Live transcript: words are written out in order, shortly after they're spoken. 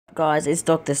Guys, it's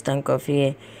Dr. Stankov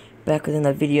here, back with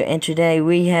another video, and today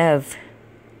we have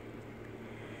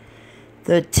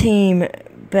the Team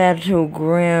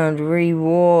Battleground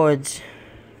rewards.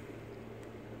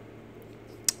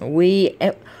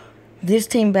 This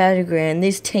Team Battleground,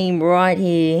 this team right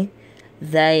here,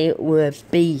 they were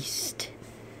beast.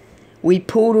 We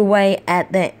pulled away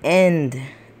at the end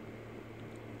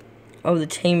of the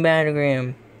Team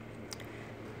Battleground.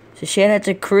 So shout out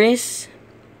to Chris,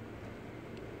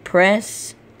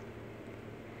 Press.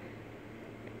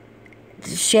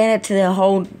 Shout out to their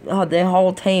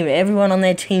whole team. Everyone on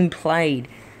their team played,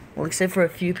 well, except for a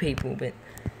few people, but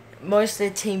most of their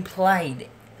team played.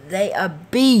 They are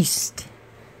beast.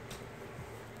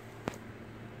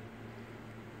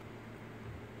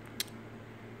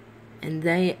 And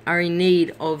they are in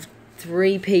need of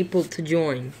 3 people to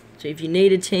join. So if you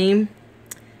need a team,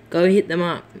 go hit them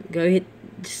up.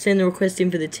 Send a request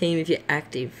in for the team if you're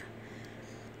active.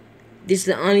 This is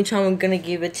the only time I'm going to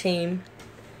give a team.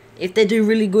 If they do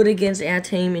really good against our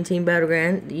team in Team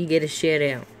Battleground, you get a shout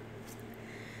out.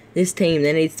 This team,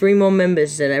 they need 3 more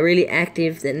members that are really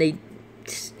active, that need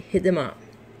to hit them up.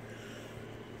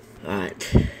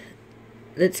 Alright,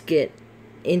 let's get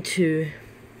into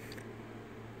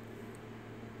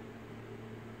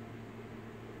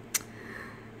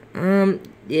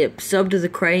sub to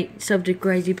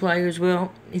Crazy Player as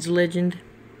well. He's a legend.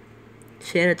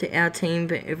 Shout out to our team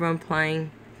for everyone playing.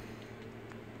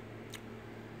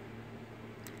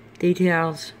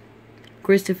 Details: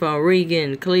 Christopher,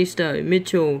 Regan, Callisto,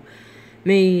 Mitchell,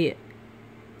 me,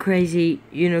 Crazy,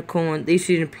 Unicorn. These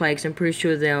didn't play because I'm pretty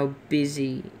sure they were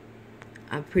busy.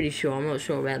 I'm not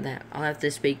sure about that. I'll have to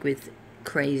speak with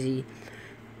Crazy.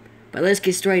 But let's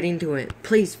get straight into it.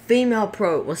 Please, female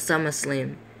pro or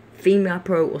SummerSlam. Female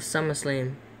pro or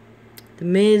SummerSlam. The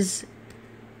Miz.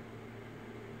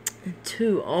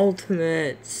 2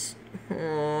 ultimates.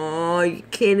 Oh, are you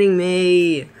kidding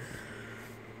me?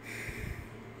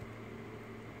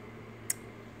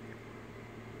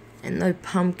 And no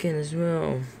pumpkin as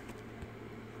well.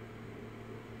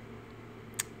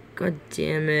 God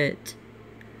damn it.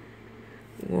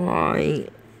 Why?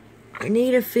 I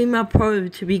need a female pro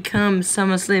to become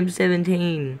SummerSlam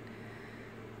 17.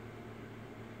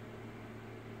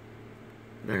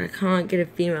 But I can't get a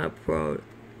female pro.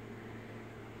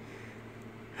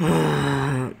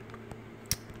 Let's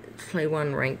play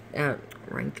one ranked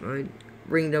mode.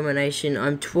 Ring domination.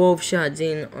 I'm 12 shards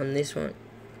in on this one.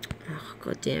 Oh,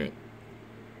 god damn it.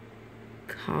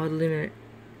 Card limit.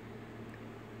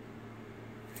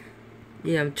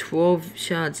 Yeah, I'm 12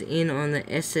 shards in on the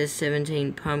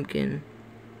SS17 pumpkin.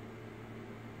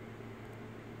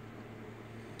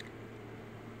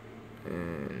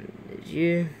 There's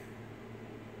you.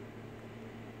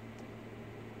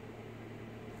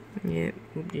 Yep,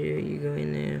 you go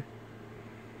in there.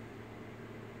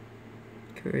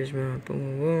 Charisma, boom,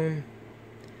 boom, boom.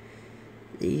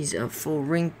 These are for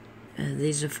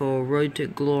Road to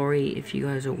Glory, if you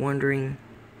guys are wondering.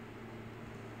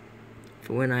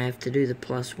 For when I have to do the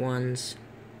 +1s.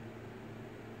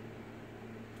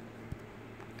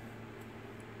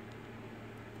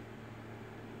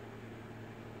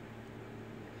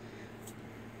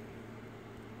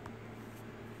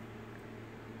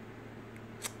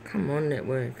 Come on,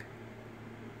 network.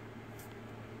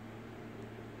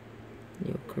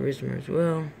 Your charisma as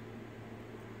well.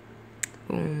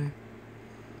 Boom.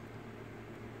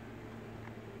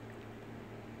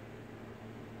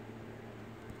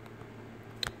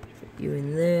 Put you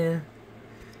in there.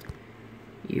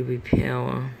 You be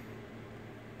power.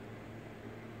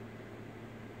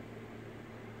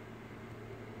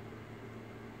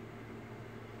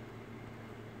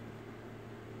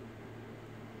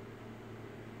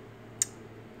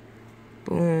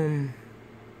 Boom.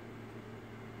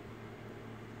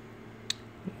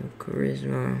 Your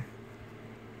charisma.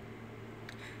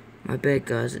 My bad,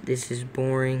 guys, that this is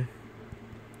boring.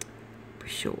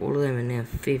 Pretty sure all of them are now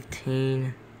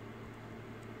 15.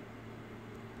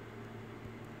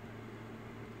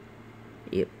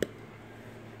 Yep.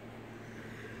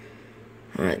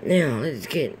 Alright, now let's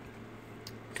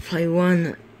play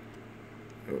one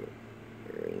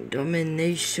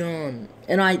domination.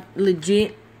 And I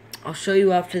legit, I'll show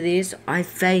you after this, I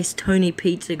faced Tony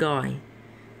Pizza Guy.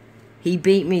 He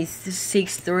beat me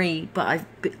 6-3, but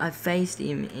I faced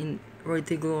him in Road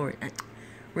to Glory.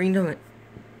 Ring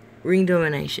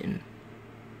domination.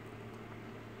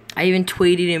 I even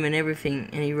tweeted him and everything,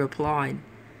 and he replied.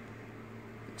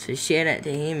 So shout out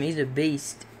to him, he's a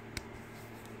beast.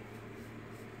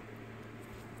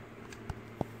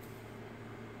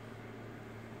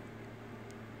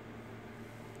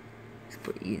 Let's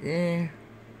put you there.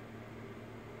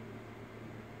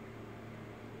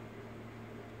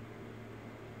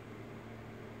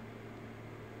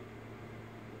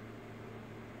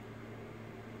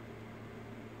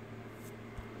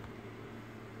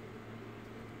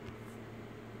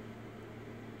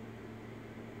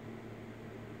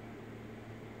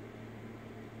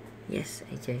 Yes,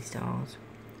 AJ Styles.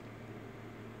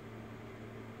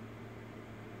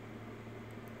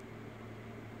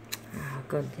 Oh,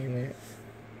 god damn it.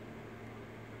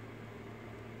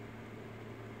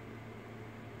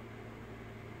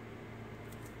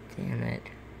 Damn it.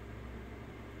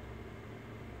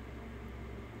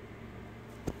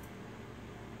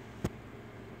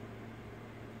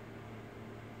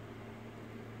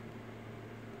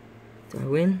 Do I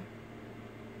win?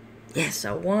 Yes,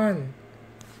 I won.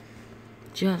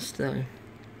 Just though.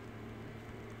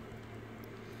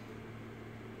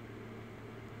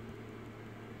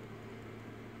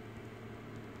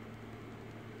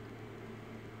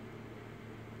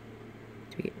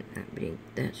 To get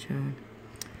that shown.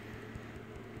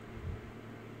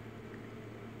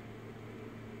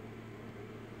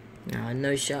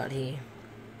 No shot here.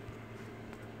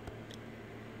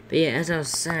 But yeah, as I was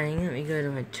saying, let me go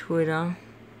to my Twitter.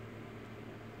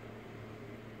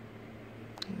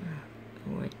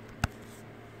 Oh, wait.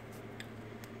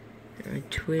 My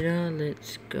Twitter,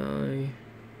 let's go.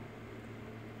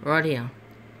 Right here.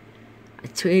 I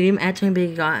tweeted him at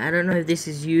TPG. I don't know if this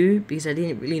is you, because I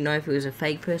didn't really know if it was a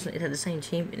fake person. It had the same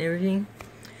chimp and everything.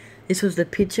 This was the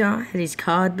picture, had his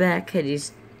card back, had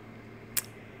his...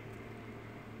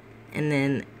 And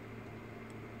then...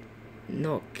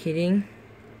 Not kidding.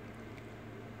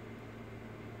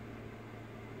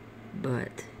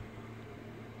 But...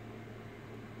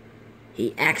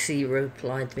 He actually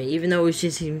replied to me, even though it was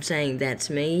just him saying, that's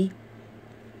me.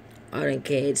 I don't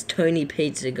care, it's Tony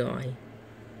Pizza Guy.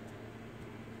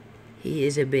 He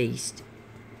is a beast.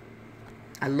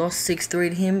 I lost 6-3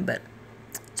 to him, but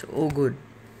it's all good.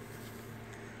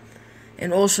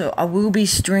 And also, I will be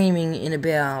streaming in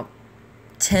about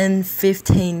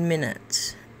 10-15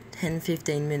 minutes.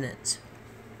 10-15 minutes.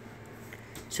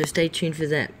 So stay tuned for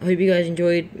that. I hope you guys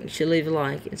enjoyed. Make sure to leave a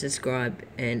like and subscribe,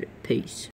 and peace.